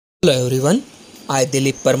Hello everyone, I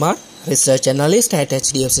Dilip Parmar, Research Analyst at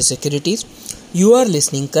HDFC Securities. You are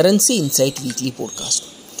listening Currency Insight Weekly Podcast.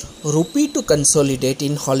 Rupee to consolidate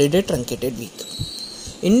in holiday truncated week.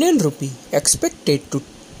 Indian rupee expected to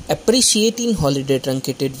appreciate in holiday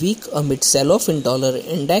truncated week amid sell-off in dollar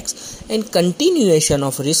index and continuation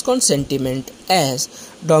of risk-on sentiment as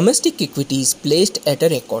domestic equities placed at a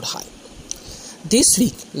record high. This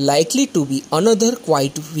week likely to be another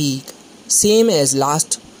quiet week, same as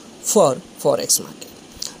last for forex market.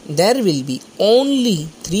 There will be only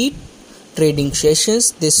 3 trading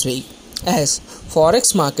sessions this week as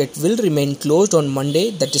forex market will remain closed on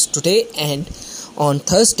Monday, that is today, and on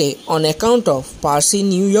Thursday on account of Parsi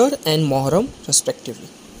New Year and Moharram respectively.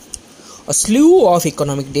 A slew of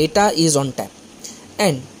economic data is on tap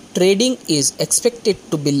and trading is expected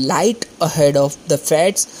to be light ahead of the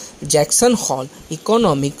Fed's Jackson Hole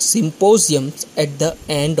Economic Symposium at the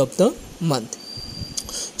end of the month.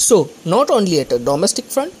 So, not only at a domestic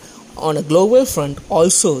front, on a global front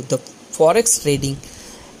also the forex trading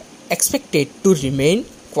expected to remain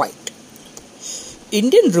quiet.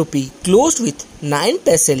 Indian rupee closed with 9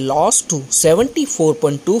 paise loss to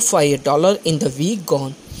 $74.25 in the week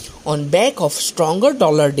gone on back of stronger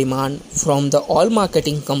dollar demand from the oil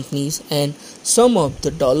marketing companies and some of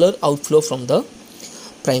the dollar outflow from the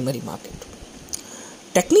primary market.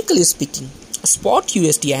 Technically speaking, spot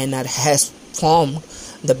USD INR has formed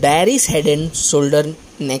the bearish head and shoulder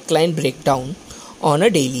neckline breakdown on a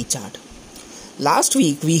daily chart. Last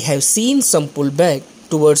week we have seen some pullback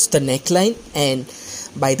towards the neckline, and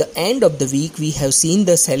by the end of the week we have seen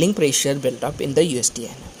the selling pressure build up in the USD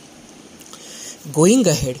INR. Going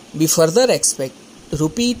ahead, we further expect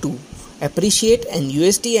rupee to appreciate and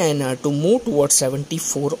USD INR to move towards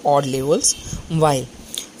 74 odd levels, while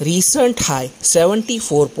recent high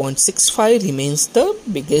 74.65 remains the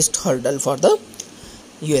biggest hurdle for the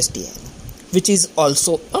USD INR, which is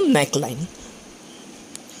also a neckline.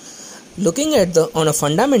 Looking at on a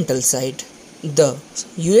fundamental side, the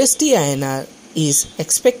USD INR is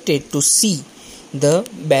expected to see the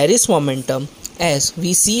bearish momentum as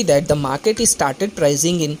we see that the market is started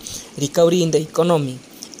pricing in recovery in the economy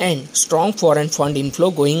and strong foreign fund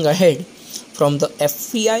inflow going ahead from the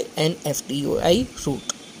FPI and FDI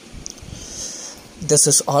route. This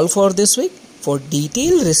is all for this week. For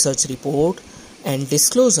detailed research report and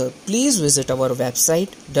disclosure, please visit our website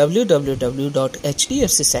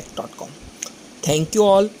www.hdfcsec.com. Thank you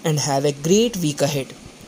all and have a great week ahead.